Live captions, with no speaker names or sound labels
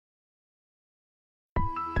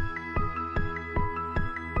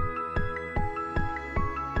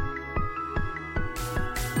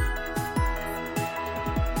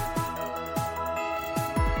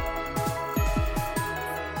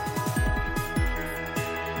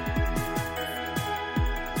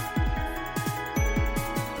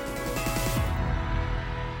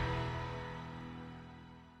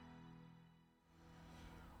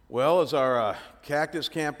Well, as our Cactus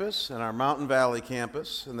campus and our Mountain Valley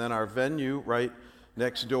campus, and then our venue right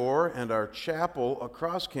next door, and our chapel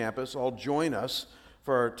across campus all join us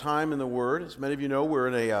for our time in the Word. As many of you know, we're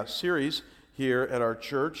in a series here at our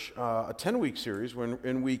church, a 10-week series. We're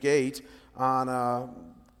in week 8 on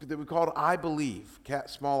that we called I Believe,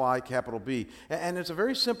 small I, capital B. And it's a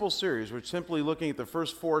very simple series. We're simply looking at the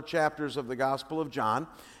first 4 chapters of the Gospel of John,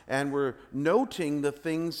 and we're noting the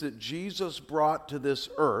things that Jesus brought to this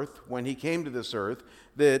earth when he came to this earth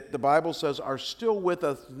that the Bible says are still with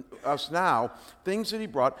us now, things that he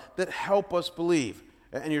brought that help us believe.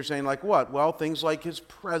 And you're saying, like what? Well, things like his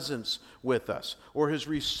presence with us, or his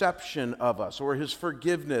reception of us, or his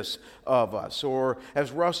forgiveness of us, or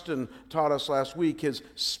as Rustin taught us last week, his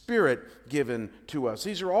Spirit given to us.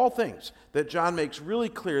 These are all things that John makes really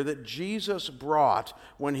clear that Jesus brought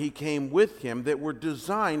when he came with him that were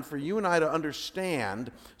designed for you and I to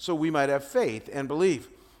understand so we might have faith and believe.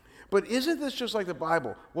 But isn't this just like the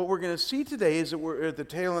Bible? What we're going to see today is that we're at the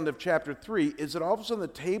tail end of chapter 3, is that all of a sudden the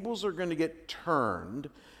tables are going to get turned,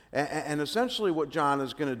 and essentially what John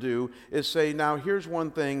is going to do is say, now here's one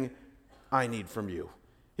thing I need from you.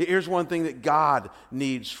 Here's one thing that God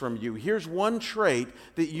needs from you. Here's one trait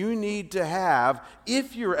that you need to have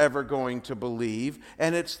if you're ever going to believe,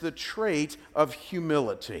 and it's the trait of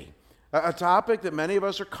humility. A topic that many of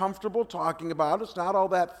us are comfortable talking about. It's not all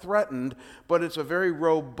that threatened, but it's a very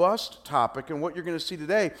robust topic. And what you're going to see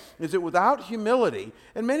today is that without humility,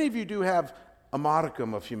 and many of you do have a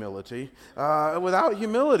modicum of humility, without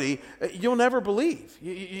humility, you'll never believe.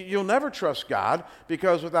 You'll never trust God,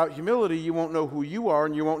 because without humility, you won't know who you are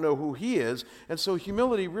and you won't know who he is. And so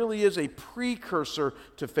humility really is a precursor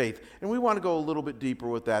to faith. And we want to go a little bit deeper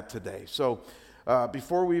with that today. So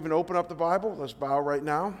before we even open up the Bible, let's bow right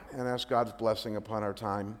now and ask God's blessing upon our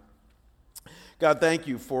time. God, thank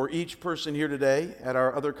you for each person here today at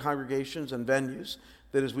our other congregations and venues,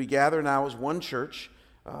 that as we gather now as one church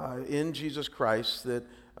in Jesus Christ, that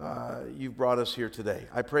you've brought us here today.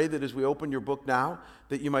 I pray that as we open your book now,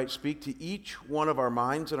 that you might speak to each one of our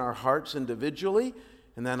minds and our hearts individually,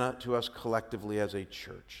 and then to us collectively as a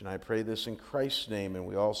church. And I pray this in Christ's name, and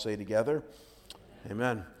we all say together,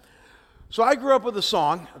 amen. So I grew up with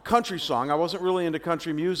a country song. I wasn't really into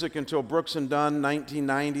country music until Brooks and Dunn,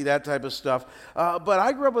 1990, that type of stuff. But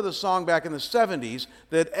I grew up with a song back in the 70s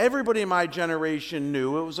that everybody in my generation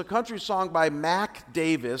knew. It was a country song by Mac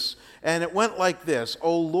Davis, and it went like this: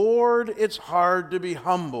 "Oh Lord, it's hard to be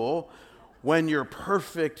humble when you're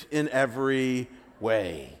perfect in every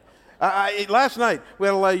way." Last night, we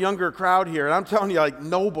had a lot younger crowd here, and I'm telling you, like,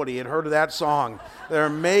 nobody had heard of that song. They're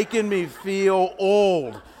making me feel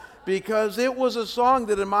old, because it was a song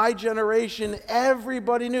that in my generation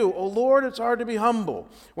everybody knew. Oh Lord, it's hard to be humble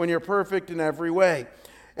when you're perfect in every way.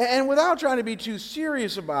 And without trying to be too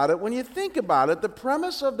serious about it, when you think about it, the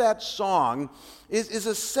premise of that song is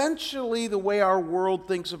essentially the way our world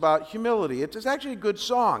thinks about humility. It's actually a good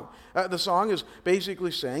song. The song is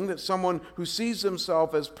basically saying that someone who sees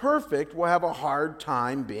themselves as perfect will have a hard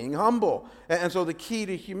time being humble. And so the key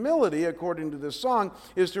to humility, according to this song,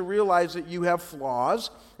 is to realize that you have flaws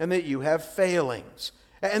and that you have failings.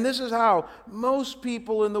 And this is how most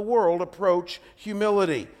people in the world approach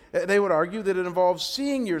humility. They would argue that it involves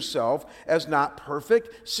seeing yourself as not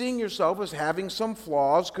perfect, seeing yourself as having some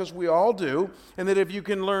flaws, because we all do, and that if you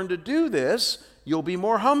can learn to do this, you'll be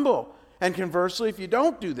more humble. And conversely, if you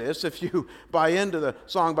don't do this, if you buy into the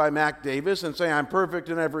song by Mac Davis and say, I'm perfect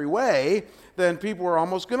in every way, then people are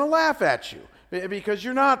almost going to laugh at you, because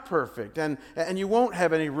you're not perfect, and you won't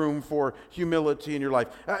have any room for humility in your life.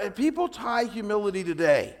 People tie humility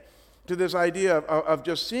today to this idea of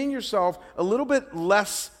just seeing yourself a little bit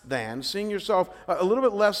less than, seeing yourself a little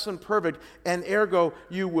bit less than perfect, and ergo,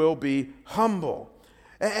 you will be humble.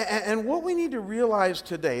 And what we need to realize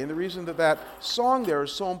today, and the reason that song there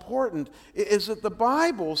is so important, is that the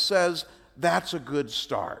Bible says that's a good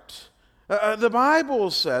start. The Bible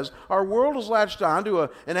says our world is latched on to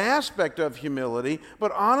an aspect of humility,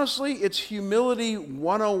 but honestly, it's humility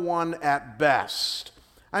 101 at best.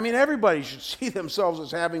 I mean, everybody should see themselves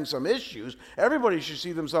as having some issues. Everybody should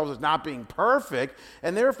see themselves as not being perfect,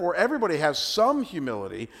 and therefore everybody has some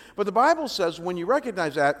humility. But the Bible says when you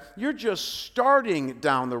recognize that, you're just starting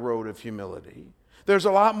down the road of humility. There's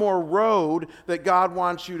a lot more road that God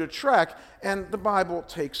wants you to trek, and the Bible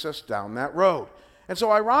takes us down that road. And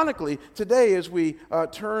so ironically, today as we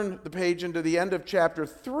turn the page into the end of chapter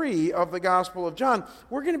 3 of the Gospel of John,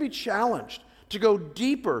 we're going to be challenged to go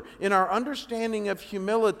deeper in our understanding of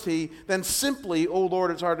humility than simply, oh Lord,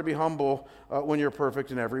 it's hard to be humble when you're perfect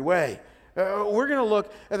in every way. We're going to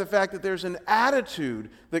look at the fact that there's an attitude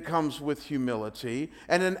that comes with humility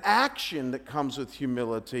and an action that comes with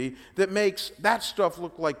humility that makes that stuff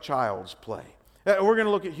look like child's play. We're going to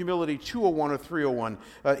look at Humility 201 or 301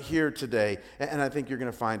 here today, and I think you're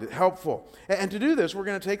going to find it helpful. And to do this, we're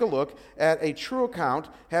going to take a look at a true account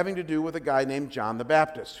having to do with a guy named John the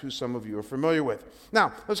Baptist, who some of you are familiar with.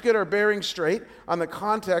 Now, let's get our bearings straight on the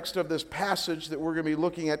context of this passage that we're going to be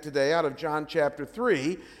looking at today out of John chapter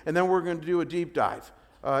 3, and then we're going to do a deep dive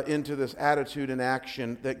into this attitude and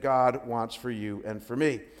action that God wants for you and for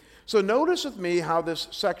me. So notice with me how this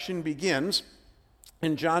section begins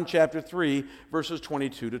in John chapter 3, verses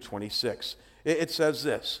 22 to 26. It says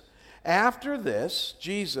this: After this,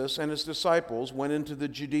 Jesus and his disciples went into the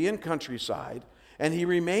Judean countryside, and he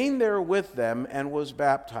remained there with them and was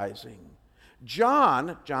baptizing.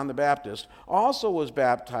 John the Baptist, also was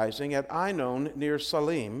baptizing at Ainon near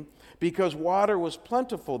Salim, because water was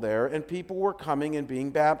plentiful there, and people were coming and being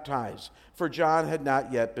baptized, for John had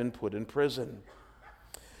not yet been put in prison.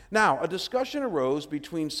 Now, a discussion arose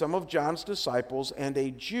between some of John's disciples and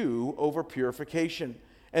a Jew over purification.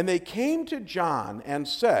 And they came to John and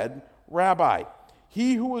said, Rabbi,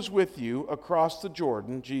 he who was with you across the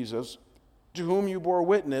Jordan, Jesus, to whom you bore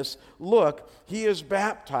witness, look, he is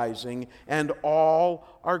baptizing, and all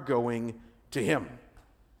are going to him.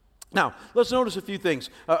 Now, let's notice a few things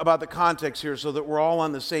about the context here so that we're all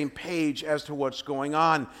on the same page as to what's going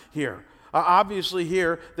on here. Obviously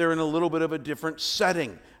here, they're in a little bit of a different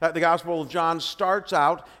setting. The Gospel of John starts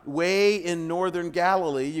out way in northern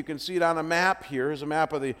Galilee. You can see it on a map here. Here's a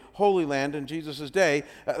map of the Holy Land in Jesus' day.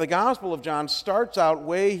 The Gospel of John starts out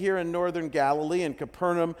way here in northern Galilee, in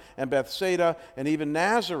Capernaum and Bethsaida and even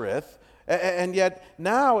Nazareth. And yet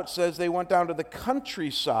now it says they went down to the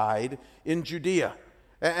countryside in Judea.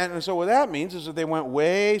 And so what that means is that they went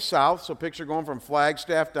way south. So picture going from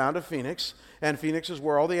Flagstaff down to Phoenix. And Phoenix is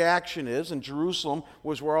where all the action is, and Jerusalem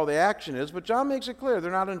was where all the action is. But John makes it clear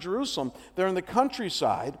they're not in Jerusalem. They're in the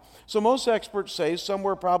countryside. So most experts say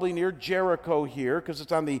somewhere probably near Jericho here, because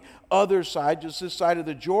it's on the other side, just this side of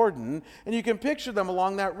the Jordan. And you can picture them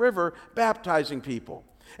along that river baptizing people.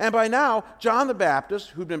 And by now, John the Baptist,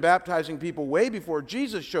 who'd been baptizing people way before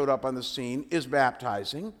Jesus showed up on the scene, is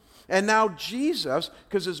baptizing. And now Jesus,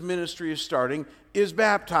 because his ministry is starting, is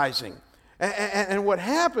baptizing. And what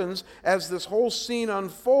happens as this whole scene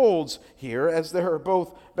unfolds here, as they're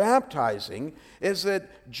both baptizing, is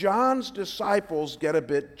that John's disciples get a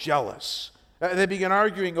bit jealous. They begin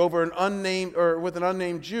arguing over with an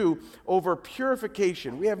unnamed Jew over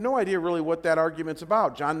purification. We have no idea really what that argument's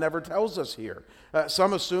about. John never tells us here.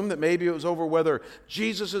 Some assume that maybe it was over whether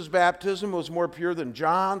Jesus' baptism was more pure than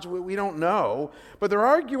John's. We don't know. But they're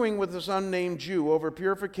arguing with this unnamed Jew over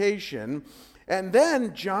purification. And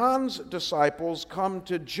then John's disciples come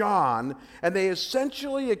to John, and they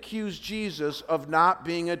essentially accuse Jesus of not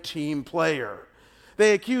being a team player.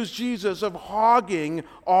 They accuse Jesus of hogging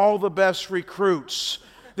all the best recruits.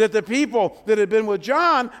 That the people that had been with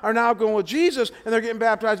John are now going with Jesus, and they're getting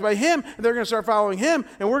baptized by him, and they're going to start following him,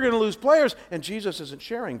 and we're going to lose players, and Jesus isn't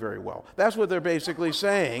sharing very well. That's what they're basically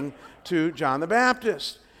saying to John the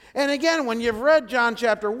Baptist. And again, when you've read John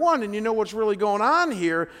chapter 1 and you know what's really going on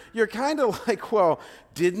here, you're kind of like, well,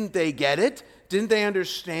 didn't they get it? Didn't they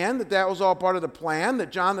understand that that was all part of the plan,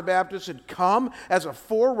 that John the Baptist had come as a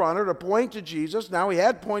forerunner to point to Jesus? Now he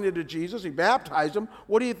had pointed to Jesus. He baptized him.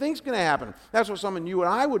 What do you think's going to happen? That's what some of you and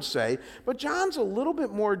I would say. But John's a little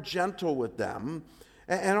bit more gentle with them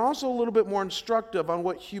and also a little bit more instructive on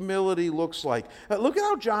what humility looks like. Look at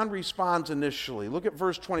how John responds initially. Look at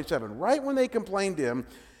verse 27. Right when they complained to him,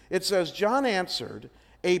 it says, John answered,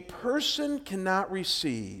 a person cannot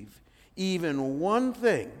receive even one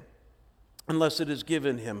thing unless it is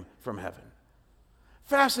given him from heaven.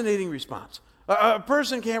 Fascinating response. A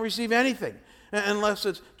person can't receive anything unless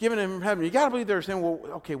it's given him from heaven. You got to believe they're saying, well,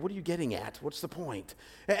 okay, what are you getting at? What's the point?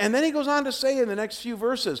 And then he goes on to say in the next few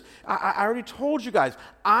verses, I already told you guys,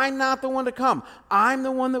 I'm not the one to come. I'm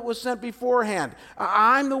the one that was sent beforehand.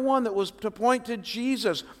 I'm the one that was to point to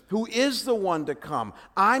Jesus, who is the one to come.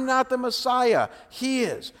 I'm not the Messiah. He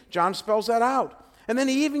is. John spells that out. And then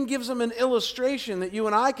he even gives them an illustration that you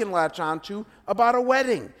and I can latch on to about a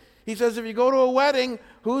wedding. He says, if you go to a wedding,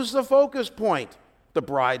 who's the focus point? The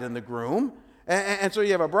bride and the groom. And so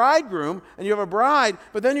you have a bridegroom and you have a bride,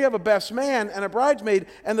 but then you have a best man and a bridesmaid.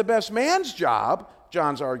 And the best man's job,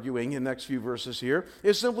 John's arguing in the next few verses here,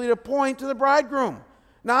 is simply to point to the bridegroom.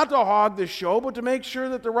 Not to hog the show, but to make sure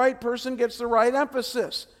that the right person gets the right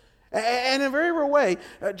emphasis. And in a very real way,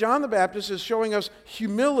 John the Baptist is showing us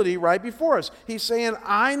humility right before us. He's saying,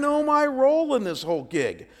 I know my role in this whole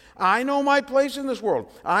gig. I know my place in this world.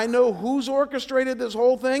 I know who's orchestrated this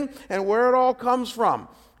whole thing and where it all comes from.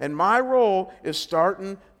 And my role is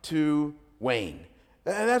starting to wane.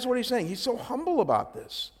 And that's what he's saying. He's so humble about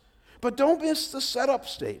this. But don't miss the setup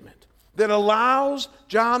statement that allows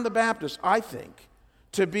John the Baptist, I think,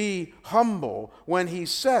 to be humble when he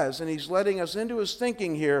says, and he's letting us into his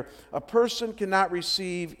thinking here, a person cannot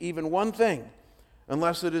receive even one thing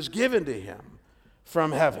unless it is given to him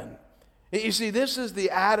from heaven. You see, this is the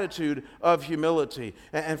attitude of humility.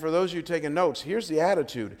 And for those of you taking notes, here's the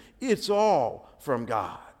attitude. It's all from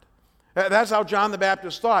God. That's how John the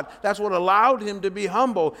Baptist thought. That's what allowed him to be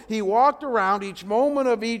humble. He walked around each moment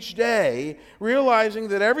of each day, realizing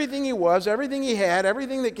that everything he was, everything he had,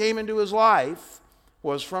 everything that came into his life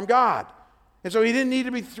was from God. And so he didn't need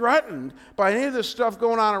to be threatened by any of this stuff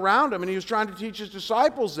going on around him. And he was trying to teach his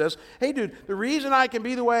disciples this. Hey, dude, the reason I can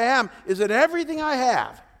be the way I am is that everything I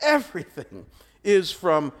have, everything is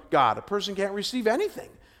from God. A person can't receive anything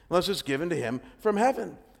unless it's given to him from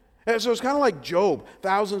heaven. And so it's kind of like Job,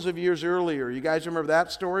 thousands of years earlier. You guys remember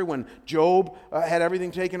that story when Job had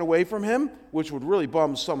everything taken away from him, which would really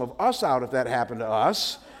bum some of us out if that happened to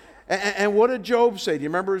us. And what did Job say? Do you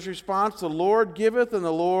remember his response? The Lord giveth and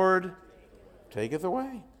the Lord taketh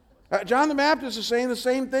away. John the Baptist is saying the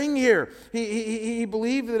same thing here. He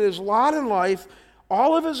believed that his lot in life,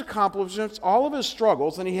 all of his accomplishments, all of his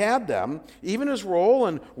struggles, and he had them, even his role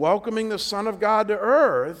in welcoming the Son of God to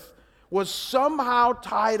earth, was somehow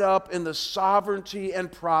tied up in the sovereignty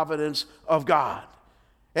and providence of God.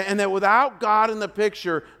 And that without God in the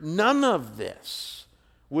picture, none of this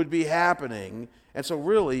would be happening. And so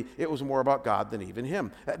really, it was more about God than even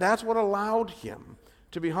him. That's what allowed him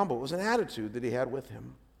to be humble. It was an attitude that he had with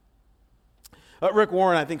him. Rick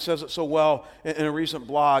Warren, I think, says it so well in a recent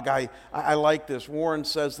blog. I like this. Warren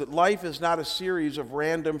says that life is not a series of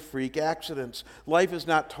random freak accidents. Life is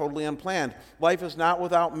not totally unplanned. Life is not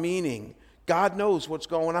without meaning. God knows what's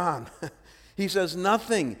going on. He says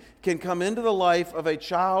nothing can come into the life of a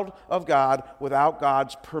child of God without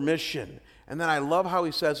God's permission. And then I love how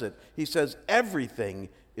he says it. He says everything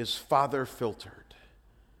is Father filtered.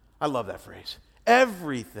 I love that phrase.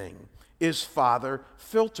 Everything is Father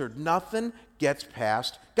filtered. Nothing gets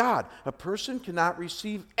past God. A person cannot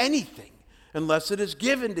receive anything unless it is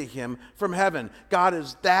given to him from heaven. God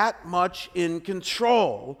is that much in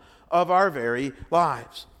control of our very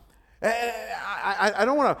lives. I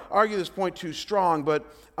don't want to argue this point too strong, but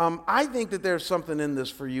I think that there's something in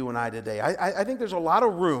this for you and I today. I think there's a lot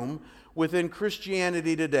of room within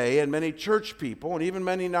Christianity today, and many church people, and even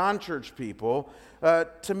many non-church people,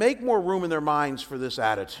 to make more room in their minds for this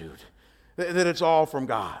attitude, that it's all from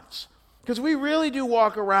God's. Because we really do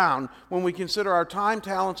walk around when we consider our time,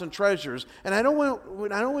 talents, and treasures, and I know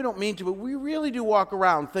we don't mean to, but we really do walk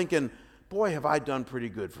around thinking, boy, have I done pretty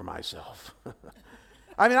good for myself.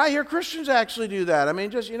 I mean, I hear Christians actually do that. I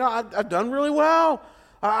mean, just, I've done really well.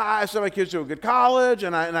 I sent my kids to a good college,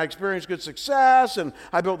 and I experienced good success, and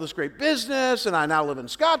I built this great business, and I now live in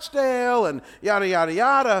Scottsdale, and yada, yada,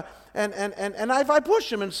 yada. And if I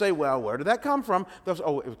push them and say, well, where did that come from? They'll say,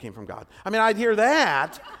 oh, it came from God. I mean, I'd hear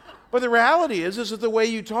that. But the reality is that the way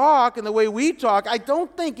you talk and the way we talk, I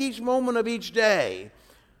don't think each moment of each day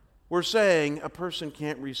we're saying a person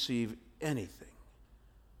can't receive anything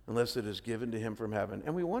unless it is given to him from heaven.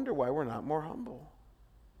 And we wonder why we're not more humble.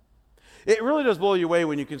 It really does blow you away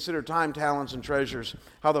when you consider time, talents, and treasures,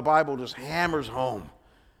 how the Bible just hammers home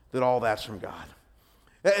that all that's from God.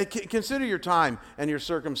 Consider your time and your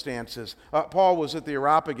circumstances. Paul was at the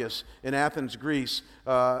Areopagus in Athens, Greece,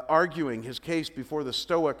 arguing his case before the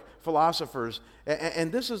Stoic philosophers.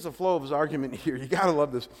 And this is the flow of his argument here. You got to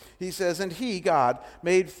love this. He says, and he, God,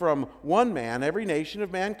 made from one man every nation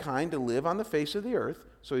of mankind to live on the face of the earth.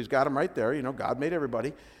 So he's got them right there. God made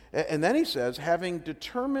everybody. And then he says, having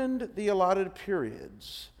determined the allotted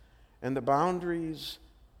periods and the boundaries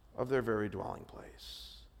of their very dwelling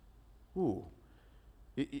place. Ooh.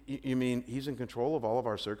 You mean he's in control of all of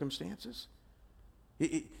our circumstances?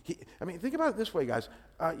 I mean, think about it this way, guys.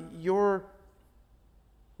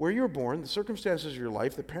 Where you're born, the circumstances of your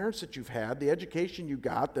life, the parents that you've had, the education you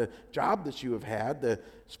got, the job that you have had, the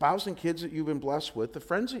spouse and kids that you've been blessed with, the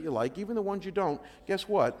friends that you like, even the ones you don't, guess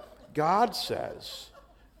what? God says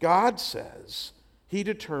he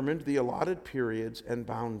determined the allotted periods and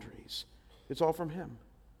boundaries. It's all from him.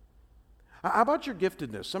 How about your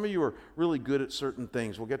giftedness? Some of you are really good at certain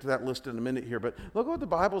things. We'll get to that list in a minute here. But look at what the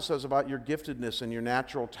Bible says about your giftedness and your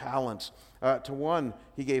natural talents. To one,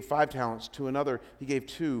 he gave 5 talents. To another, he gave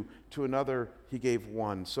 2. To another, he gave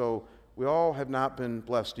 1. So we all have not been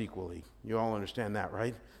blessed equally. You all understand that,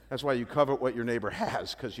 right? That's why you covet what your neighbor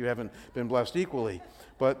has, because you haven't been blessed equally.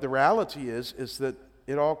 But the reality is that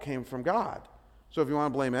it all came from God. So if you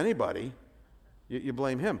want to blame anybody, you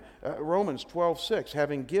blame him. Romans 12:6,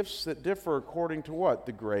 having gifts that differ according to what?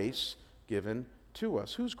 The grace given to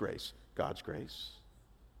us. Whose grace? God's grace.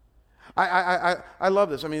 I love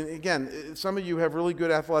this. I mean, again, some of you have really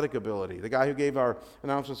good athletic ability. The guy who gave our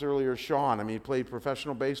announcements earlier, Sean, he played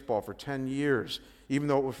professional baseball for 10 years, even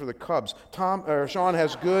though it was for the Cubs. Sean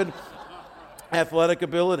has good athletic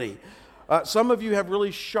ability. Some of you have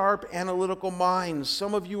really sharp analytical minds.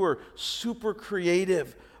 Some of you are super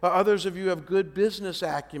creative. Others of you have good business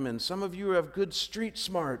acumen. Some of you have good street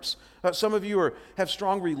smarts. Some of you have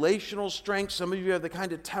strong relational strength. Some of you have the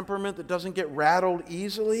kind of temperament that doesn't get rattled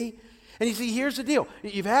easily. And you see, here's the deal.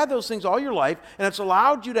 You've had those things all your life, and it's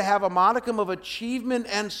allowed you to have a modicum of achievement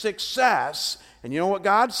and success. And you know what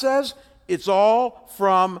God says? It's all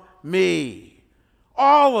from me.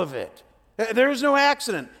 All of it. There's no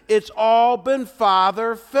accident. It's all been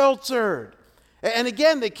Father filtered. And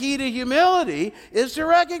again, the key to humility is to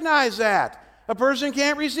recognize that. A person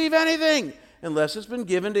can't receive anything unless it's been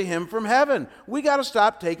given to him from heaven. We got to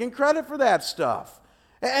stop taking credit for that stuff.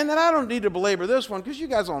 And then I don't need to belabor this one because you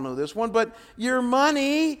guys all know this one, but your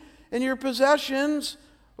money and your possessions,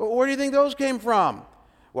 where do you think those came from?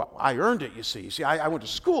 Well, I earned it, you see. I went to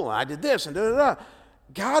school and I did this and da-da-da.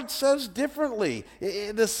 God says differently.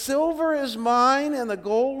 The silver is mine and the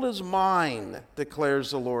gold is mine, declares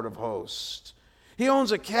the Lord of hosts. He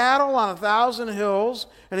owns a cattle on 1,000 hills,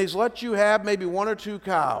 and he's let you have maybe 1 or 2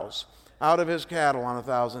 cows out of his cattle on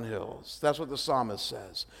 1,000 hills. That's what the psalmist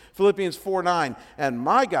says. Philippians 4:9, and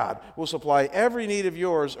my God will supply every need of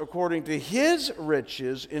yours according to his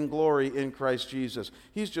riches in glory in Christ Jesus.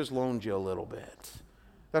 He's just loaned you a little bit.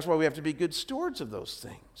 That's why we have to be good stewards of those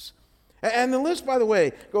things. And the list, by the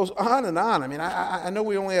way, goes on and on. I mean, I know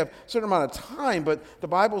we only have a certain amount of time, but the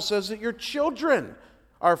Bible says that your children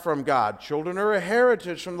are from God. Children are a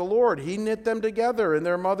heritage from the Lord. He knit them together in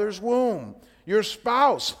their mother's womb. Your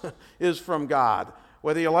spouse is from God.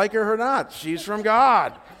 Whether you like her or not, she's from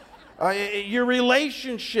God. Your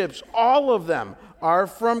relationships, all of them, are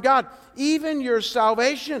from God. Even your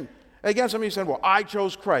salvation. Again, somebody said, well, I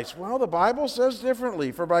chose Christ. Well, the Bible says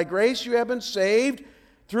differently. For by grace you have been saved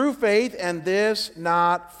through faith, and this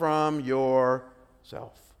not from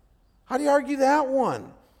yourself. How do you argue that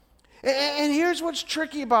one? And here's what's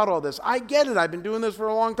tricky about all this. I get it. I've been doing this for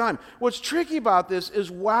a long time. What's tricky about this is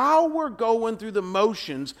while we're going through the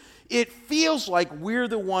motions, it feels like we're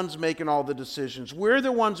the ones making all the decisions. We're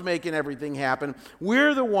the ones making everything happen.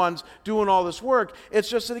 We're the ones doing all this work. It's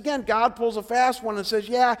just that, again, God pulls a fast one and says,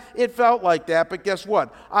 yeah, it felt like that, but guess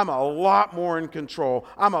what? I'm a lot more in control.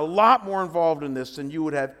 I'm a lot more involved in this than you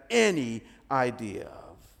would have any idea.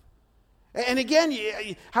 And again,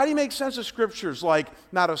 how do you make sense of scriptures like,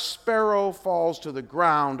 not a sparrow falls to the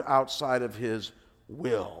ground outside of his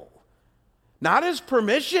will? Not his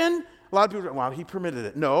permission. A lot of people say, well, he permitted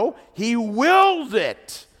it. No, he willed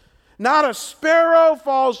it. Not a sparrow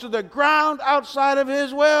falls to the ground outside of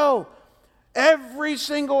his will. Every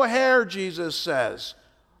single hair, Jesus says,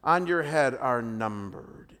 on your head are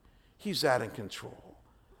numbered. He's that in control.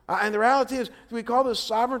 And the reality is, we call this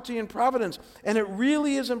sovereignty and providence, and it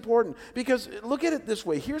really is important because look at it this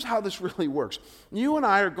way. Here's how this really works. You and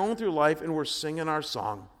I are going through life and we're singing our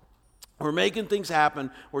song. We're making things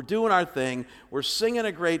happen. We're doing our thing. We're singing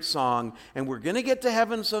a great song, and we're going to get to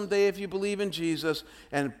heaven someday if you believe in Jesus.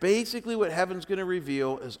 And basically what heaven's going to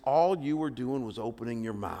reveal is all you were doing was opening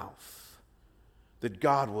your mouth. That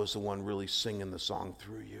God was the one really singing the song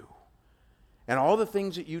through you. And all the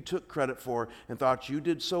things that you took credit for and thought you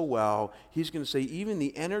did so well, he's going to say, even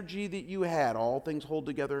the energy that you had, all things hold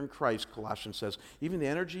together in Christ, Colossians says, even the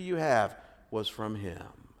energy you have was from him.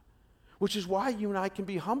 Which is why you and I can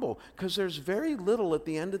be humble, because there's very little at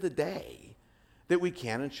the end of the day that we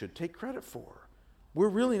can and should take credit for. We're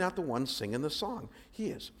really not the ones singing the song.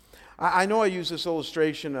 He is. I know I used this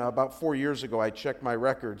illustration about 4 years ago. I checked my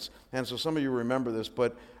records, and so some of you remember this,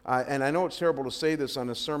 but and I know it's terrible to say this on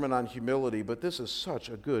a sermon on humility, but this is such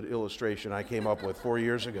a good illustration I came up with 4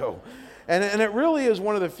 years ago. And it really is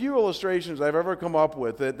one of the few illustrations I've ever come up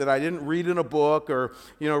with that I didn't read in a book or,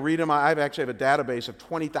 read them. I actually have a database of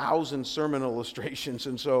 20,000 sermon illustrations.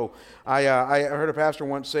 And so I heard a pastor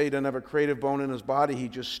once say he doesn't have a creative bone in his body. He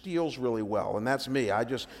just steals really well. And that's me. I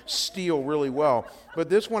just steal really well. But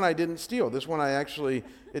this one I didn't didn't steal. This one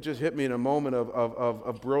it just hit me in a moment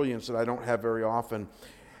of brilliance that I don't have very often.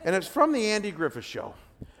 And it's from the Andy Griffith Show.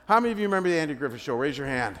 How many of you remember the Andy Griffith Show? Raise your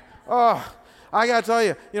hand. Oh, I got to tell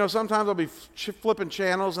you, sometimes I'll be flipping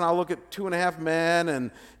channels and I'll look at 2.5 Men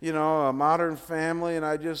and, A Modern Family, and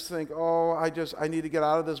I just think, I need to get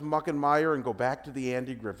out of this muck and mire and go back to the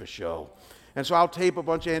Andy Griffith Show. And so I'll tape a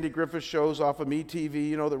bunch of Andy Griffith shows off of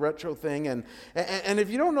MeTV, the retro thing. And if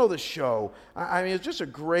you don't know the show, I mean, it's just a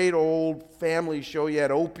great old family show. You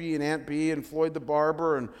had Opie and Aunt Bee and Floyd the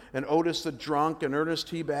Barber and Otis the Drunk and Ernest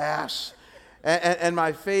T. Bass. And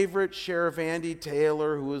my favorite, Sheriff Andy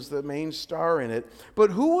Taylor, who was the main star in it. But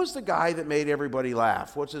who was the guy that made everybody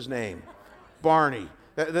laugh? What's his name? Barney.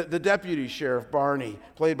 The deputy sheriff, Barney,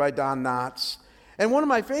 played by Don Knotts. And one of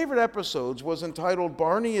my favorite episodes was entitled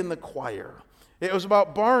Barney in the Choir. It was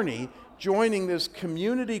about Barney joining this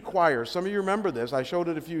community choir. Some of you remember this. I showed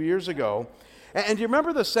it a few years ago. And do you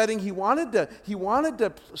remember the setting? He wanted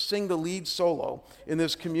to sing the lead solo in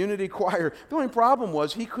this community choir. The only problem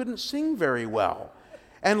was he couldn't sing very well.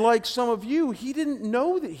 And like some of you, he didn't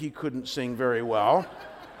know that he couldn't sing very well.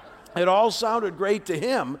 It all sounded great to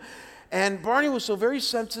him. And Barney was so very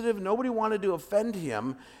sensitive, nobody wanted to offend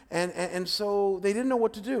him, and so they didn't know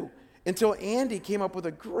what to do until Andy came up with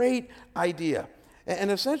a great idea.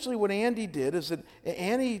 And essentially what Andy did is that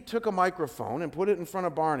Andy took a microphone and put it in front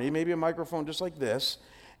of Barney, maybe a microphone just like this,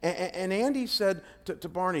 and Andy said to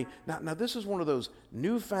Barney, now this is one of those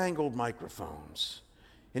newfangled microphones.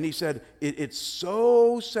 And he said, it's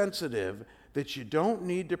so sensitive that you don't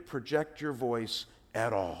need to project your voice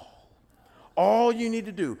at all. All you need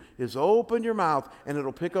to do is open your mouth and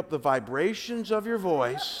it'll pick up the vibrations of your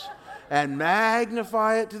voice and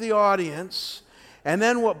magnify it to the audience. And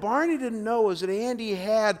then what Barney didn't know is that Andy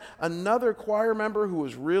had another choir member who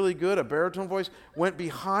was really good, a baritone voice, went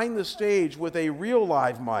behind the stage with a real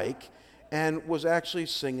live mic and was actually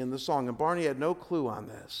singing the song. And Barney had no clue on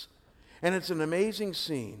this. And it's an amazing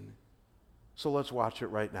scene. So let's watch it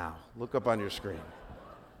right now. Look up on your screen.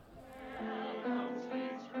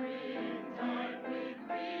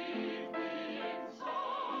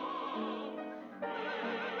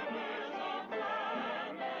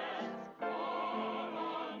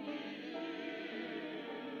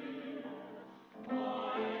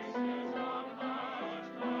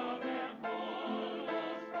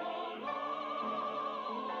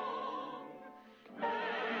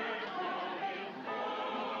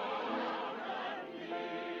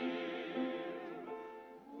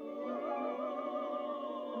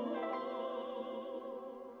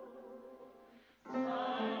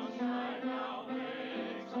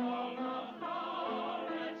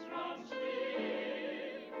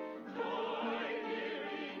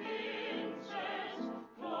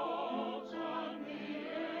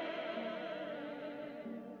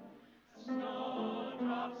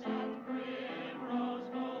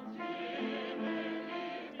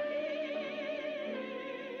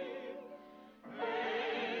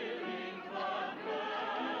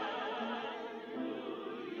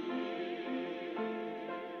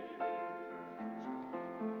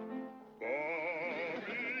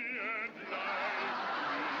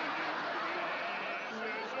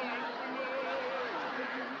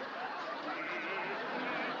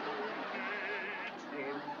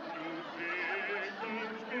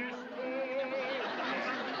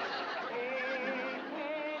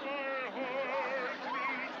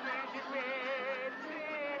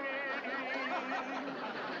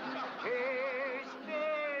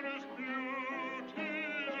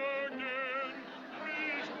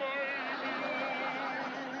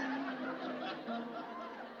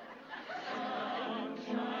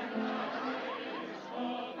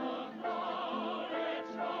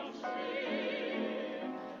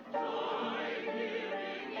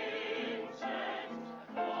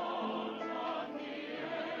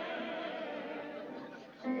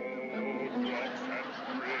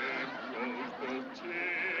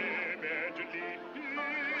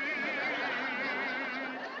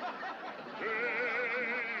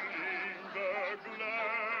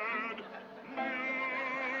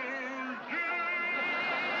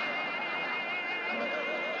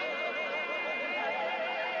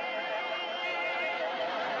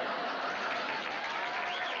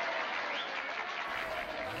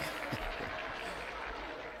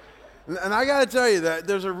 And I got to tell you that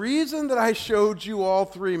there's a reason that I showed you all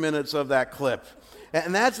 3 minutes of that clip.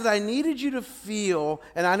 And that's that I needed you to feel,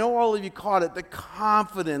 and I know all of you caught it, the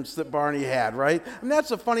confidence that Barney had, right? And that's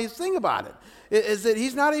the funniest thing about it, is that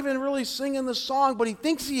he's not even really singing the song, but he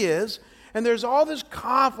thinks he is. And there's all this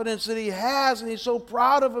confidence that he has, and he's so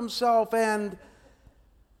proud of himself. And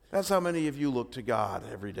That's how many of you look to God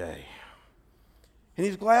every day. And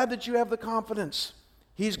He's glad that you have the confidence.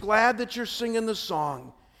 He's glad that you're singing the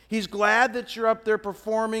song. He's glad that you're up there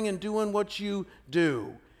performing and doing what you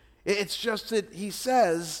do. It's just that He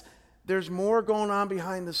says there's more going on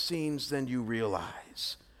behind the scenes than you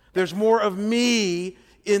realize. There's more of me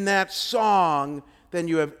in that song than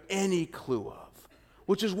you have any clue of,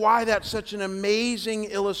 which is why that's such an amazing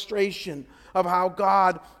illustration of how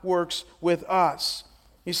God works with us.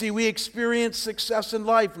 You see, we experience success in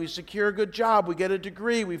life. We secure a good job. We get a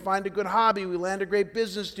degree. We find a good hobby. We land a great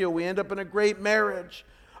business deal. We end up in a great marriage.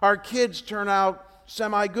 Our kids turn out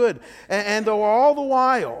semi-good. And though all the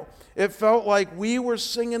while it felt like we were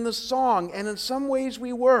singing the song, and in some ways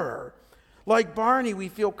we were, like Barney, we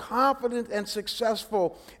feel confident and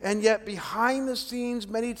successful, and yet behind the scenes,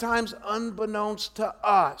 many times unbeknownst to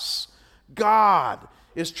us, God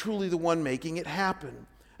is truly the one making it happen.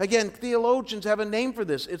 Again, theologians have a name for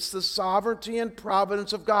this. It's the sovereignty and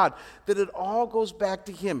providence of God, that it all goes back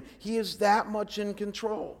to Him. He is that much in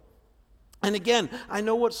control. And again, I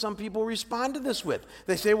know what some people respond to this with.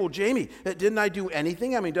 They say, well, Jamie, didn't I do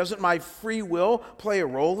anything? I mean, doesn't my free will play a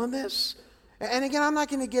role in this? And again, I'm not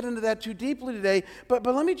going to get into that too deeply today, but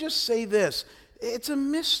let me just say this. It's a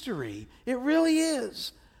mystery. It really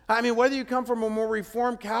is. I mean, whether you come from a more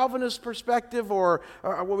Reformed Calvinist perspective or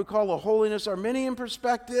what we call a Holiness Arminian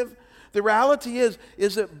perspective, the reality is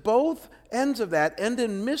that both ends of that end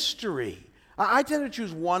in mystery. I tend to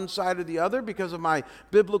choose one side or the other because of my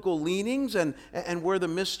biblical leanings and where the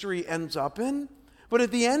mystery ends up in. But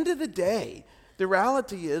at the end of the day, the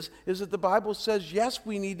reality is that the Bible says, yes,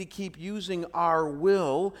 we need to keep using our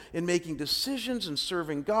will in making decisions and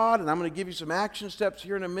serving God, and I'm going to give you some action steps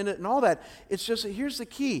here in a minute and all that. It's just that here's the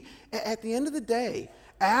key. At the end of the day,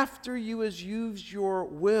 after you has used your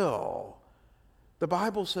will, the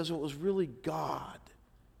Bible says it was really God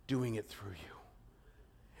doing it through you.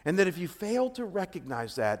 And that if you fail to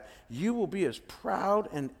recognize that, you will be as proud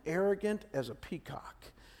and arrogant as a peacock.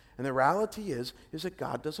 And the reality is that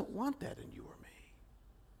God doesn't want that in you or me.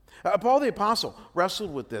 Paul the Apostle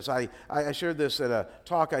wrestled with this. I shared this at a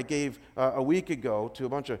talk I gave a week ago to a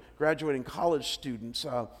bunch of graduating college students,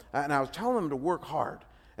 and I was telling them to work hard.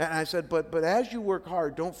 And I said, but as you work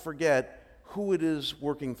hard, don't forget who it is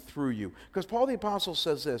working through you. Because Paul the Apostle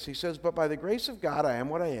says this. He says, but by the grace of God I am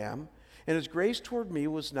what I am, and His grace toward me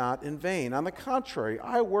was not in vain. On the contrary,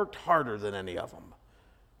 I worked harder than any of them,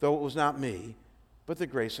 though it was not me, but the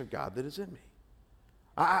grace of God that is in me.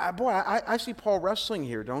 I see Paul wrestling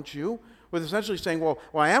here, don't you? With essentially saying, well,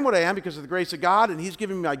 I am what I am because of the grace of God, and He's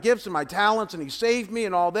given me my gifts and my talents, and He saved me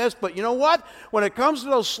and all this. But you know what? When it comes to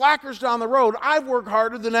those slackers down the road, I've worked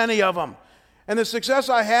harder than any of them. And the success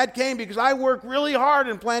I had came because I worked really hard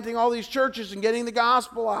in planting all these churches and getting the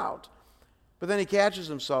gospel out. But then he catches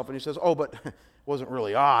himself and he says, oh, but it wasn't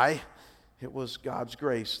really I. It was God's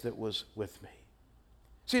grace that was with me.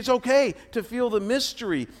 See, it's okay to feel the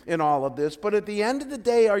mystery in all of this, but at the end of the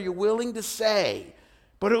day, are you willing to say,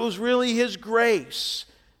 but it was really His grace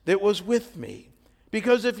that was with me?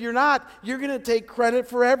 Because if you're not, you're going to take credit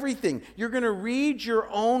for everything. You're going to read your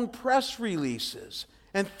own press releases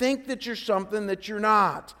and think that you're something that you're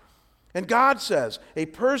not. And God says, a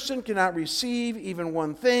person cannot receive even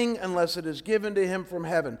one thing unless it is given to him from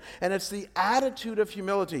heaven. And it's the attitude of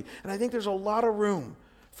humility. And I think there's a lot of room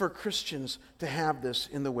for Christians to have this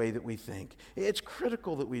in the way that we think. It's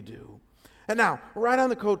critical that we do. And now, right on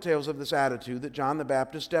the coattails of this attitude that John the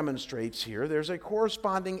Baptist demonstrates here, there's a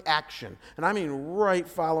corresponding action. And I mean right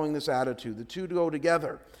following this attitude. The two go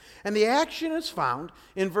together. And the action is found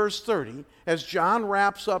in verse 30 as John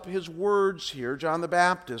wraps up his words here. John the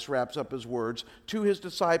Baptist wraps up his words to his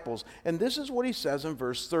disciples. And this is what he says in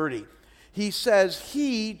verse 30. He says,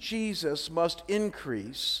 He, Jesus, must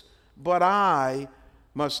increase, but I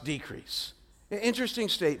must decrease. Interesting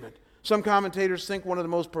statement. Some commentators think one of the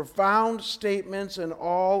most profound statements in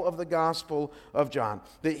all of the Gospel of John,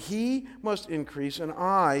 that He must increase and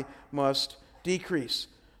I must decrease.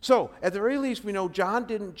 So, at the very least, we know John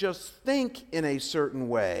didn't just think in a certain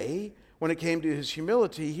way when it came to his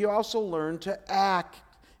humility. He also learned to act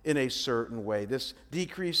in a certain way, this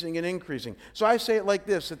decreasing and increasing. So I say it like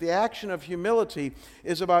this, that the action of humility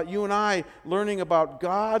is about you and I learning about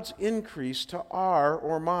God's increase to our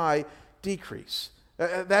or my decrease.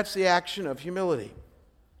 That's the action of humility.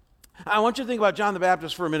 I want you to think about John the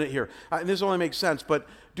Baptist for a minute here. This only makes sense, but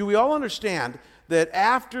do we all understand that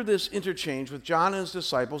after this interchange with John and his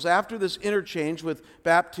disciples, after this interchange with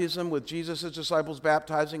baptism, with Jesus' disciples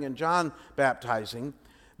baptizing and John baptizing,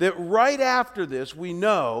 that right after this we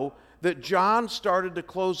know that John started to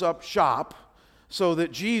close up shop so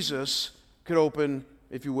that Jesus could open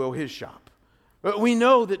if you will, his shop. But we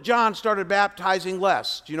know that John started baptizing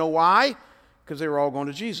less. Do you know why? Because they were all going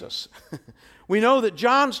to Jesus. We know that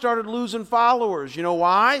John started losing followers. You know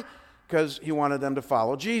why? Because he wanted them to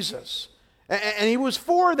follow Jesus. And he was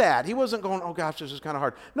for that. He wasn't going, oh gosh, this is kind of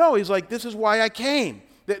hard. No, he's like, this is why I came.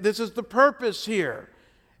 This is the purpose here.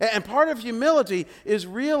 And part of humility is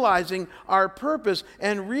realizing our purpose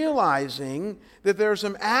and realizing that there are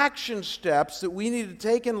some action steps that we need to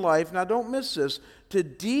take in life, now don't miss this, to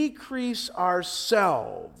decrease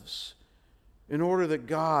ourselves in order that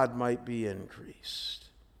God might be increased.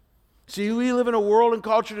 See, we live in a world and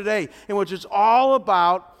culture today in which it's all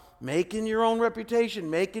about making your own reputation,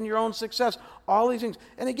 making your own success, all these things.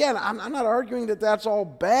 And again, I'm not arguing that that's all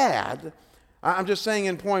bad. I'm just saying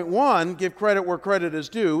in point one, give credit where credit is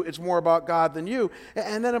due. It's more about God than you.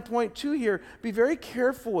 And then in point two here, be very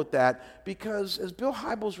careful with that because as Bill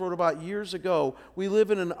Hybels wrote about years ago, we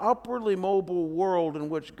live in an upwardly mobile world in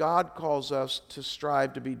which God calls us to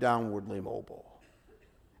strive to be downwardly mobile.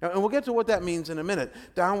 And we'll get to what that means in a minute,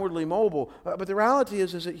 downwardly mobile. But the reality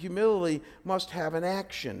is that humility must have an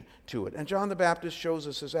action to it. And John the Baptist shows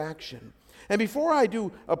us his action. And before I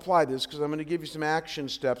do apply this, because I'm going to give you some action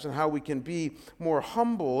steps on how we can be more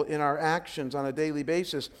humble in our actions on a daily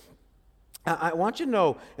basis, I want you to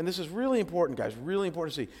know, and this is really important, guys, really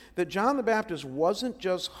important to see, that John the Baptist wasn't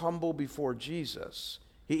just humble before Jesus.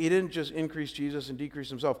 He didn't just increase Jesus and decrease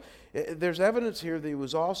himself. There's evidence here that he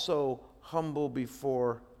was also humble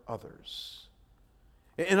before others.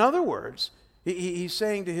 In other words, he's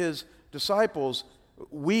saying to his disciples,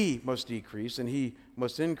 we must decrease and he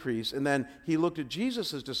must increase. And then he looked at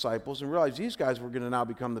Jesus' disciples and realized these guys were going to now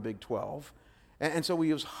become the big 12. And so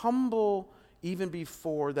he was humble even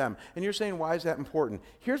before them. And you're saying, why is that important?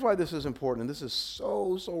 Here's why this is important, and this is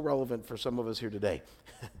so relevant for some of us here today.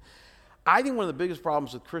 I think one of the biggest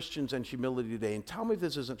problems with Christians and humility today, and tell me if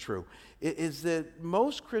this isn't true, is that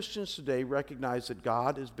most Christians today recognize that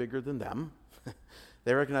God is bigger than them.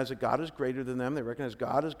 They recognize that God is greater than them. They recognize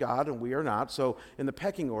God is God and we are not. So in the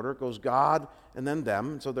pecking order, it goes God and then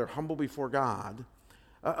them. And so they're humble before God.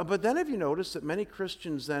 But then have you noticed that many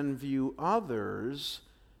Christians then view others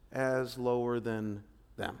as lower than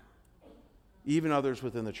them, even others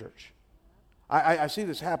within the church? I see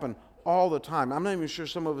this happen all the time. I'm not even sure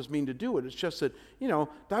some of us mean to do it. It's just that,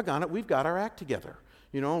 doggone it, we've got our act together.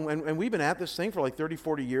 And we've been at this thing for like 30,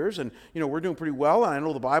 40 years, and, we're doing pretty well, and I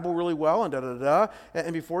know the Bible really well, and da-da-da-da.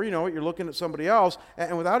 And before you know it, you're looking at somebody else,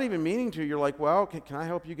 and without even meaning to, you're like, well, can I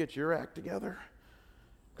help you get your act together?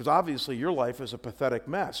 Because obviously your life is a pathetic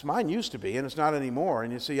mess. Mine used to be, and it's not anymore.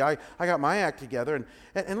 And you see, I got my act together.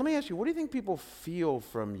 And let me ask you, what do you think people feel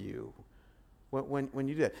from you when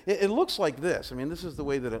you do that? It looks like this. I mean, this is the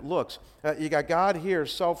way that it looks. You got God here,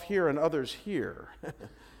 self here, and others here.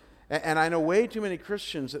 And I know way too many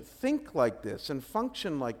Christians that think like this and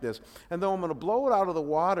function like this. And though I'm going to blow it out of the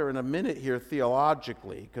water in a minute here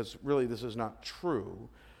theologically, because really this is not true,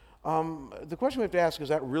 the question we have to ask is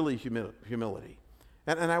that really humility?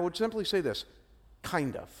 And I would simply say this,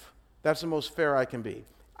 kind of. That's the most fair I can be.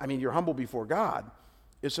 I mean, you're humble before God.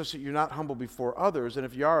 It's just that you're not humble before others. And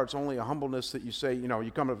if you are, it's only a humbleness that you say,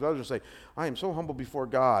 you come up to others and say, I am so humble before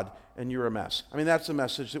God, and you're a mess. I mean, that's the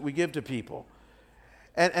message that we give to people.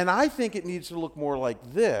 And I think it needs to look more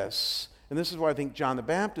like this, and this is what I think John the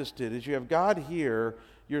Baptist did, is you have God here,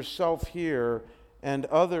 yourself here, and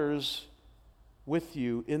others with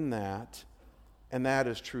you in that, and that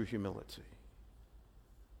is true humility.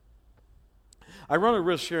 I run a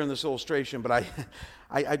risk sharing this illustration, but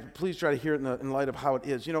I please try to hear it in light of how it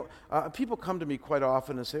is. People come to me quite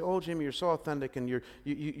often and say, oh, Jimmy, you're so authentic, and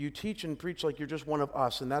you teach and preach like you're just one of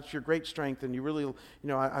us, and that's your great strength, and you really,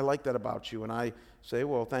 I like that about you. And I say,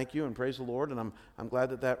 well, thank you, and praise the Lord, and I'm glad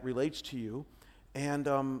that relates to you.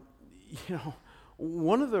 And,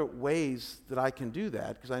 one of the ways that I can do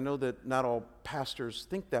that, because I know that not all pastors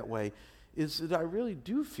think that way, is that I really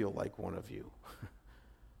do feel like one of you.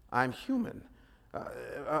 I'm human.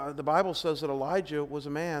 The Bible says that Elijah was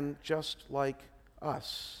a man just like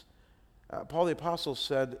us. Paul the Apostle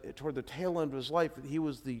said toward the tail end of his life that he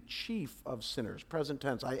was the chief of sinners. Present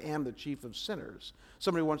tense, I am the chief of sinners.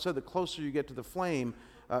 Somebody once said the closer you get to the flame,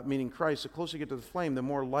 meaning Christ, the closer you get to the flame, the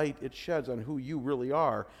more light it sheds on who you really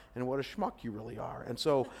are and what a schmuck you really are. And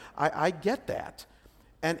so I get that.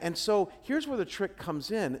 And so here's where the trick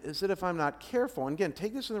comes in, is that if I'm not careful, and again,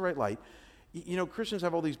 take this in the right light, Christians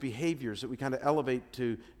have all these behaviors that we kind of elevate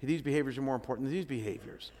to, these behaviors are more important than these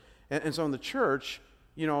behaviors. And so in the church,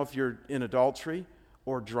 if you're in adultery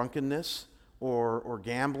or drunkenness or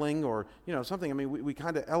gambling or, something, I mean, we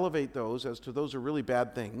kind of elevate those as to those are really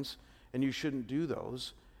bad things and you shouldn't do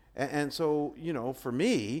those. And so, for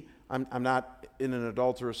me, I'm not in an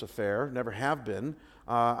adulterous affair, never have been.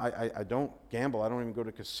 I don't gamble. I don't even go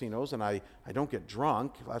to casinos, and I don't get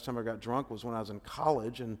drunk. Last time I got drunk was when I was in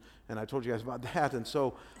college, and I told you guys about that. And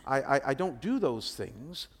so I don't do those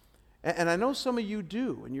things. And I know some of you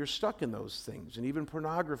do, and you're stuck in those things, and even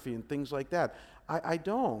pornography and things like that. I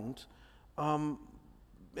don't. And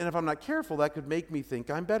if I'm not careful, that could make me think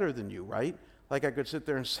I'm better than you, right? Like I could sit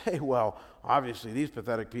there and say, well, obviously these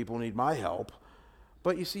pathetic people need my help.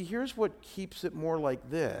 But you see, here's what keeps it more like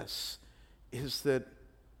this, is that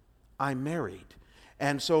I'm married.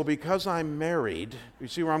 And so because I'm married, you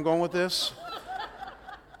see where I'm going with this?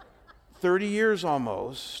 30 years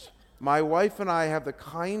almost, my wife and I have the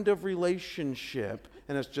kind of relationship,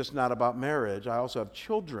 and it's just not about marriage, I also have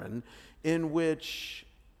children, in which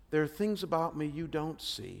there are things about me you don't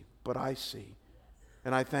see, but I see.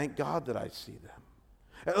 And I thank God that I see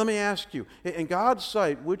them. Let me ask you, in God's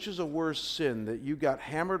sight, which is a worse sin, that you got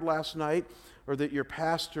hammered last night or that your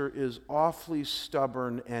pastor is awfully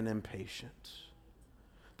stubborn and impatient?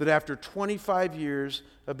 That after 25 years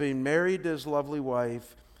of being married to his lovely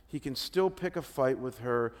wife, he can still pick a fight with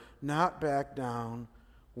her, not back down,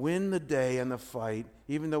 win the day and the fight,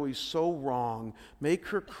 even though he's so wrong, make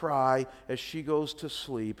her cry as she goes to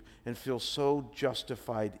sleep and feel so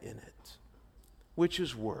justified in it. Which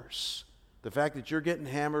is worse? The fact that you're getting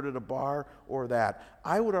hammered at a bar or that?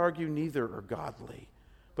 I would argue neither are godly.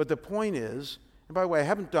 But the point is, and by the way, I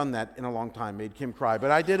haven't done that in a long time, made Kim cry,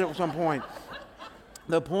 but I did it at some point.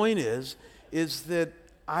 The point is that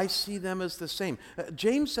I see them as the same.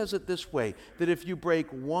 James says it this way, that if you break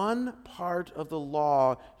one part of the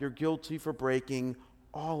law, you're guilty for breaking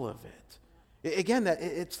all of it. Again,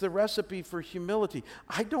 it's the recipe for humility.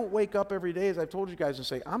 I don't wake up every day, as I've told you guys, and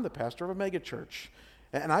say, I'm the pastor of a mega church,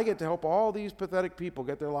 and I get to help all these pathetic people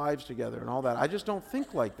get their lives together and all that. I just don't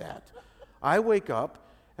think like that. I wake up,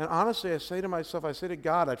 and honestly, I say to myself, I say to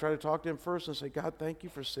God, I try to talk to him first and say, God, thank you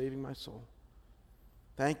for saving my soul.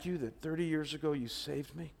 Thank you that 30 years ago you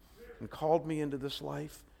saved me and called me into this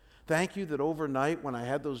life. Thank you that overnight when I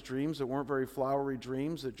had those dreams that weren't very flowery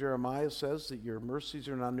dreams, that Jeremiah says that your mercies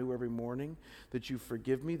are not new every morning, that you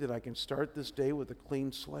forgive me, that I can start this day with a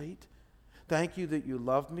clean slate. Thank you that you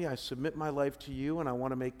love me. I submit my life to you, and I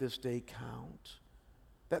want to make this day count.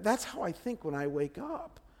 That's how I think when I wake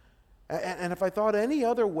up. And if I thought any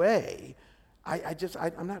other way,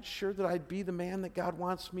 I'm not sure that I'd be the man that God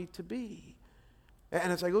wants me to be.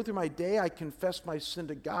 And as I go through my day, I confess my sin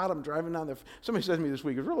to God. I'm driving down somebody said to me this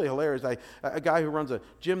week, it was really hilarious. A guy who runs a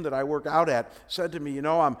gym that I work out at said to me,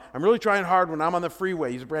 I'm really trying hard when I'm on the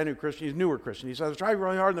freeway. He's a brand new Christian. He's a newer Christian. He says, I try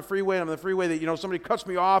really hard on the freeway, and I'm on the freeway that, somebody cuts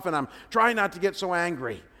me off, and I'm trying not to get so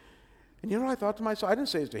angry. And you know what I thought to myself? I didn't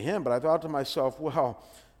say this to him, but I thought to myself, well,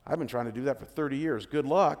 I've been trying to do that for 30 years. Good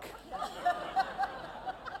luck.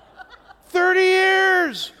 30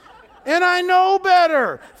 years! And I know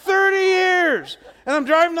better. 30 years. And I'm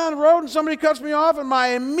driving down the road and somebody cuts me off, and my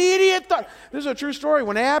immediate thought, this is a true story.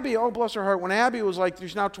 When Abby, oh bless her heart, when Abby was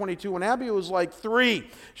she's now 22, when Abby was 3,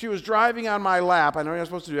 she was driving on my lap. I know you're not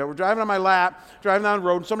supposed to do that. We're driving on my lap, driving down the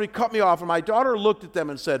road, and somebody cut me off, and my daughter looked at them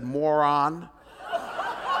and said, moron.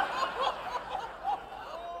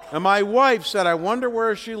 And my wife said, I wonder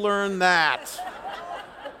where she learned that.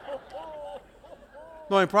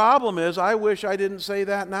 The only problem is I wish I didn't say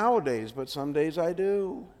that nowadays, but some days I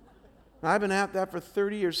do. And I've been at that for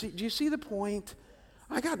 30 years. Do you see the point?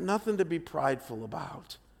 I got nothing to be prideful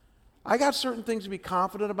about. I got certain things to be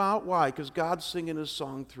confident about. Why? Because God's singing his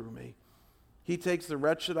song through me. He takes the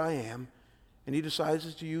wretch that I am, and he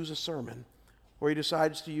decides to use a sermon, or he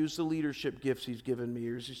decides to use the leadership gifts he's given me,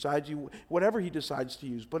 or he decides whatever he decides to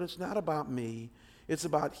use. But it's not about me. It's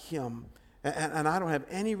about him. And I don't have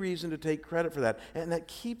any reason to take credit for that. And that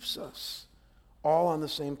keeps us all on the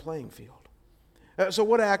same playing field. So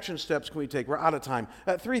what action steps can we take? We're out of time.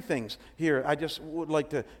 3 things here I just would like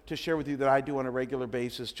to share with you that I do on a regular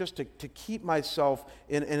basis just to keep myself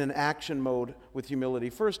in an action mode with humility.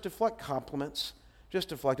 First, deflect compliments. Just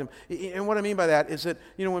deflect them. And what I mean by that is that,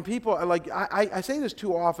 when people, I say this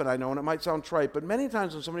too often, I know, and it might sound trite, but many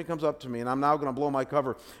times when somebody comes up to me, and I'm now going to blow my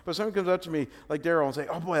cover, but somebody comes up to me like Daryl and say,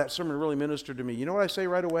 oh boy, that sermon really ministered to me. You know what I say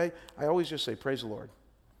right away? I always just say, praise the Lord.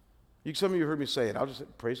 Some of you heard me say it. I'll just say,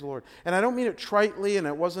 praise the Lord. And I don't mean it tritely, and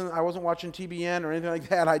I wasn't watching TBN or anything like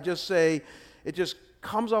that. I just say, it just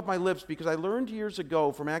comes off my lips because I learned years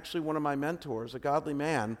ago from actually one of my mentors, a godly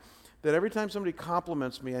man, that every time somebody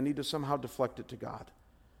compliments me, I need to somehow deflect it to God,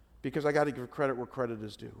 because I got to give credit where credit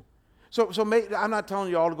is due. So I'm not telling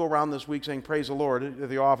you all to go around this week saying praise the Lord at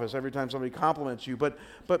the office every time somebody compliments you, but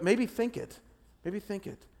maybe think it. Maybe think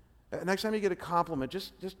it. Next time you get a compliment,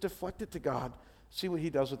 just deflect it to God. See what he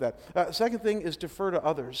does with that. Second thing is defer to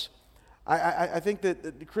others. I think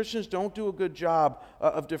that the Christians don't do a good job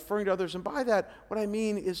of deferring to others. And by that, what I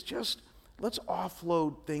mean is just let's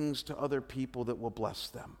offload things to other people that will bless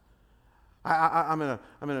them. I'm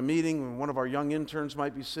in a meeting, and one of our young interns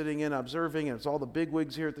might be sitting in observing, and it's all the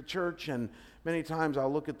bigwigs here at the church. And many times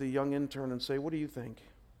I'll look at the young intern and say, what do you think?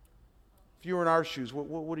 If you were in our shoes,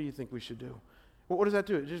 what do you think we should do? What does that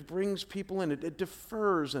do? It just brings people in. It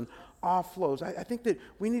defers and offloads. I think that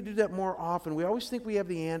we need to do that more often. We always think we have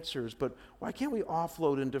the answers, but why can't we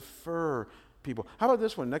offload and defer people? How about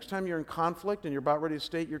this one? Next time you're in conflict and you're about ready to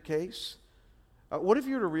state your case, what if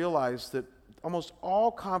you were to realize that almost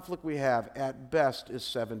all conflict we have at best is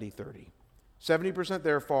 70-30? 70%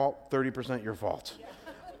 their fault, 30% your fault.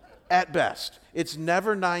 At best. It's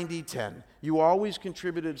never 90-10. You always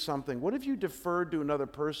contributed something. What if you deferred to another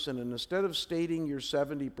person and instead of stating your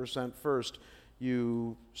 70% first,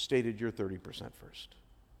 you stated your 30% first?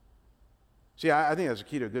 See, I think that's a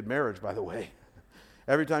key to a good marriage, by the way.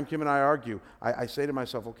 Every time Kim and I argue, I say to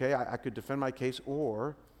myself, okay, I could defend my case,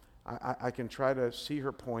 or I can try to see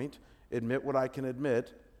her point, admit what I can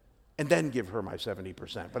admit, and then give her my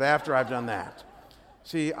 70%. But after I've done that.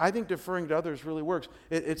 See, I think deferring to others really works.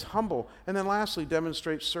 It's humble. And then lastly,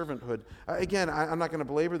 demonstrates servanthood. Again, I'm not going to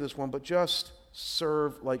belabor this one, but just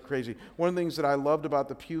serve like crazy. One of the things that I loved about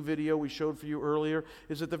the Pew video we showed for you earlier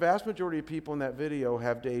is that the vast majority of people in that video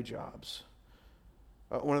have day jobs.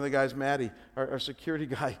 One of the guys, Maddie, our security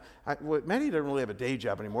guy, Maddie doesn't really have a day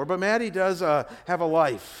job anymore, but Maddie does have a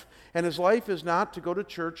life. And his life is not to go to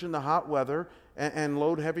church in the hot weather and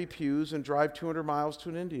load heavy pews and drive 200 miles to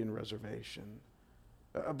an Indian reservation.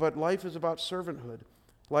 But life is about servanthood.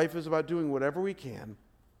 Life is about doing whatever we can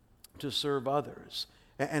to serve others.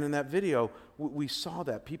 And in that video, we saw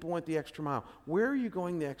that. People went the extra mile. Where are you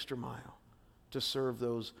going the extra mile to serve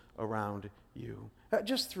those around you?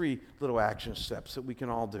 Just 3 little action steps that we can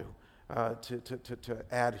all do to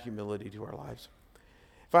add humility to our lives.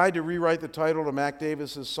 If I had to rewrite the title to Mac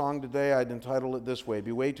Davis's song today, I'd entitle it this way. It'd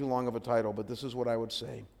be way too long of a title, but this is what I would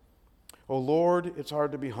say. Oh Lord, it's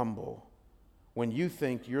hard to be humble when you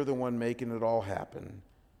think you're the one making it all happen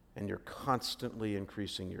and you're constantly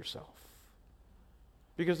increasing yourself.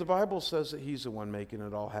 Because the Bible says that he's the one making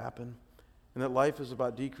it all happen and that life is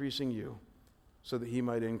about decreasing you so that he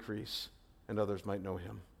might increase and others might know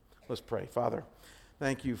him. Let's pray. Father,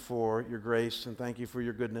 thank you for your grace and thank you for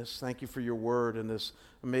your goodness. Thank you for your word and this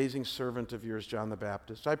amazing servant of yours, John the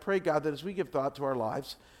Baptist. I pray, God, that as we give thought to our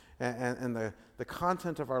lives and the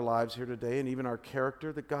content of our lives here today and even our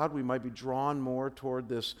character, that, God, we might be drawn more toward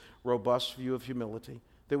this robust view of humility,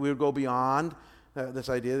 that we would go beyond this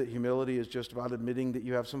idea that humility is just about admitting that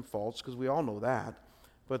you have some faults, because we all know that,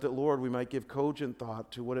 but that, Lord, we might give cogent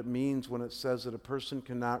thought to what it means when it says that a person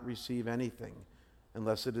cannot receive anything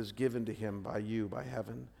unless it is given to him by you, by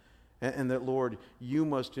heaven. And that, Lord, you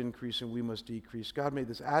must increase and we must decrease. God, may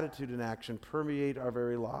this attitude and action permeate our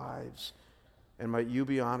very lives. And might you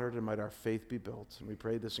be honored and might our faith be built. And we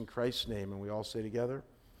pray this in Christ's name. And we all say together,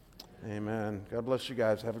 amen. God bless you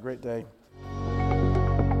guys. Have a great day.